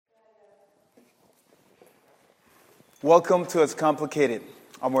Welcome to It's Complicated.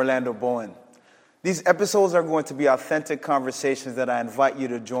 I'm Orlando Bowen. These episodes are going to be authentic conversations that I invite you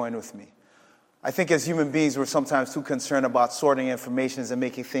to join with me. I think as human beings, we're sometimes too concerned about sorting information and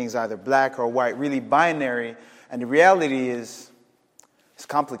making things either black or white, really binary, and the reality is, it's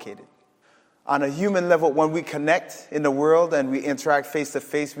complicated. On a human level, when we connect in the world and we interact face to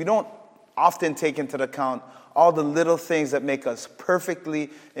face, we don't often take into account all the little things that make us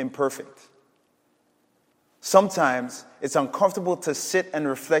perfectly imperfect. Sometimes it's uncomfortable to sit and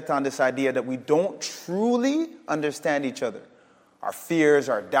reflect on this idea that we don't truly understand each other. Our fears,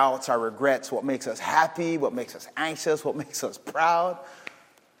 our doubts, our regrets, what makes us happy, what makes us anxious, what makes us proud.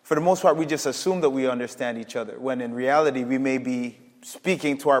 For the most part, we just assume that we understand each other, when in reality, we may be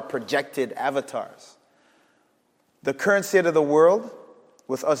speaking to our projected avatars. The current state of the world,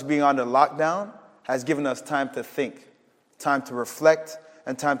 with us being under lockdown, has given us time to think, time to reflect,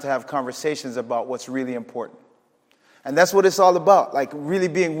 and time to have conversations about what's really important. And that's what it's all about, like really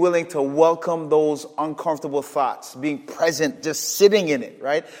being willing to welcome those uncomfortable thoughts, being present, just sitting in it,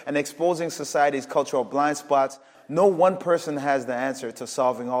 right? And exposing society's cultural blind spots. No one person has the answer to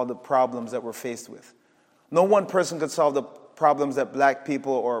solving all the problems that we're faced with. No one person could solve the problems that black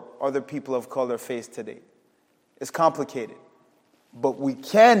people or other people of color face today. It's complicated. But we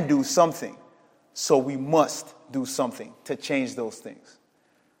can do something, so we must do something to change those things.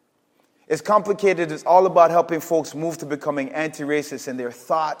 It's complicated. It's all about helping folks move to becoming anti-racist in their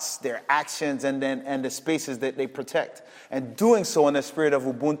thoughts, their actions, and the spaces that they protect. And doing so in the spirit of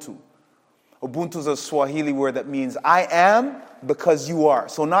Ubuntu. Ubuntu is a Swahili word that means I am because you are.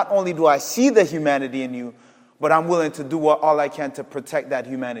 So not only do I see the humanity in you, but I'm willing to do all I can to protect that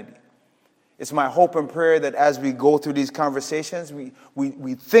humanity. It's my hope and prayer that as we go through these conversations,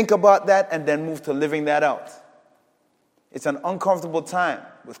 we think about that and then move to living that out. It's an uncomfortable time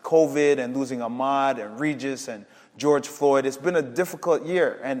with COVID and losing Ahmaud and Regis and George Floyd. It's been a difficult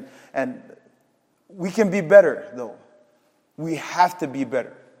year, and we can be better, though. We have to be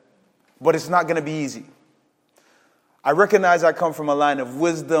better. But it's not going to be easy. I recognize I come from a line of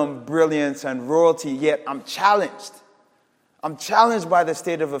wisdom, brilliance, and royalty, yet I'm challenged. I'm challenged by the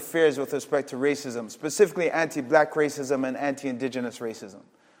state of affairs with respect to racism, specifically anti-black racism and anti-indigenous racism.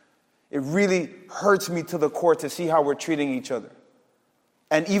 It really hurts me to the core to see how we're treating each other.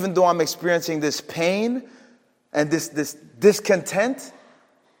 And even though I'm experiencing this pain and this discontent,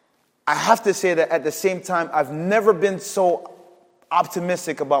 I have to say that at the same time, I've never been so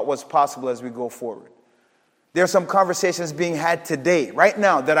optimistic about what's possible as we go forward. There are some conversations being had today, right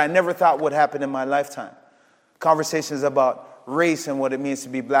now, that I never thought would happen in my lifetime. Conversations about race and what it means to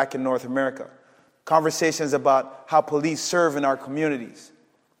be black in North America. Conversations about how police serve in our communities.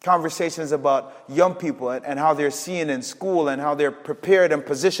 Conversations about young people and how they're seen in school and how they're prepared and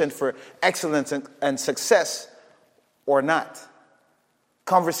positioned for excellence and success or not.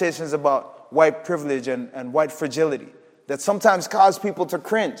 Conversations about white privilege and white fragility that sometimes cause people to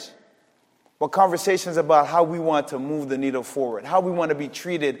cringe. But conversations about how we want to move the needle forward, how we want to be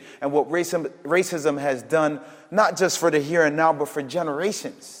treated, and what racism has done, not just for the here and now, but for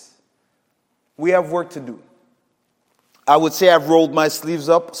generations. We have work to do. I would say I've rolled my sleeves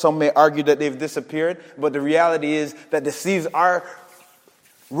up. Some may argue that they've disappeared, but the reality is that the sleeves are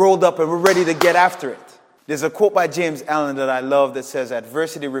rolled up and we're ready to get after it. There's a quote by James Allen that I love that says,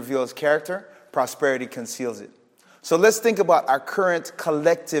 "Adversity reveals character, prosperity conceals it." So let's think about our current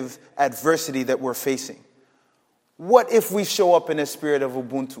collective adversity that we're facing. What if we show up in a spirit of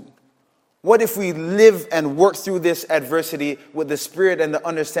Ubuntu? What if we live and work through this adversity with the spirit and the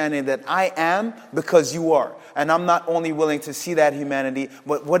understanding that I am because you are? And I'm not only willing to see that humanity,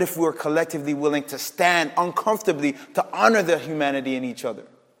 but what if we're collectively willing to stand uncomfortably to honor the humanity in each other?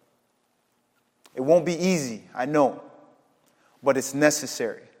 It won't be easy, I know, but it's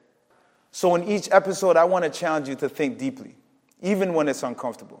necessary. So in each episode, I want to challenge you to think deeply, even when it's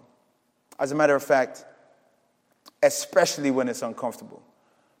uncomfortable. As a matter of fact, especially when it's uncomfortable.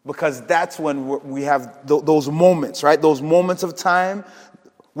 Because that's when we have those moments, right? Those moments of time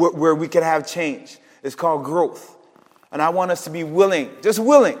where we can have change. It's called growth. And I want us to be willing, just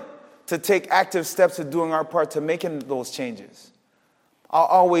willing, to take active steps to doing our part to making those changes. I'll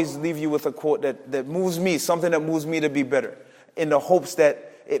always leave you with a quote that moves me, something that moves me to be better, in the hopes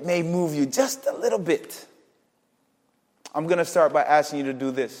that it may move you just a little bit. I'm going to start by asking you to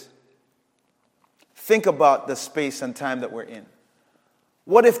do this. Think about the space and time that we're in.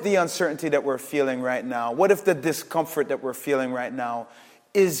 What if the uncertainty that we're feeling right now, what if the discomfort that we're feeling right now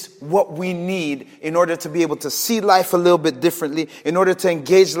is what we need in order to be able to see life a little bit differently, in order to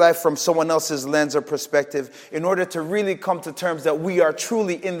engage life from someone else's lens or perspective, in order to really come to terms that we are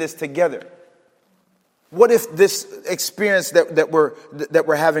truly in this together? What if this experience that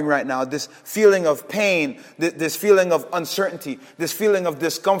we're having right now, this feeling of pain, this feeling of uncertainty, this feeling of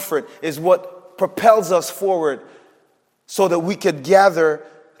discomfort is what propels us forward so that we could gather,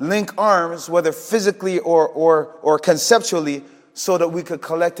 link arms, whether physically or conceptually, so that we could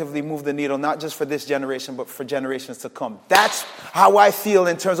collectively move the needle, not just for this generation, but for generations to come. That's how I feel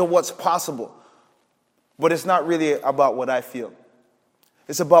in terms of what's possible. But it's not really about what I feel.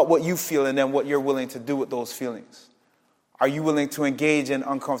 It's about what you feel and then what you're willing to do with those feelings. Are you willing to engage in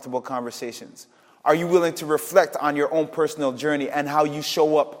uncomfortable conversations? Are you willing to reflect on your own personal journey and how you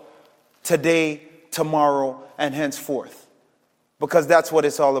show up today, tomorrow, and henceforth? Because that's what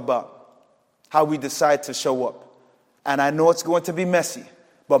it's all about. How we decide to show up. And I know it's going to be messy,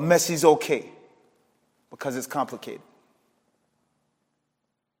 but messy's okay because it's complicated.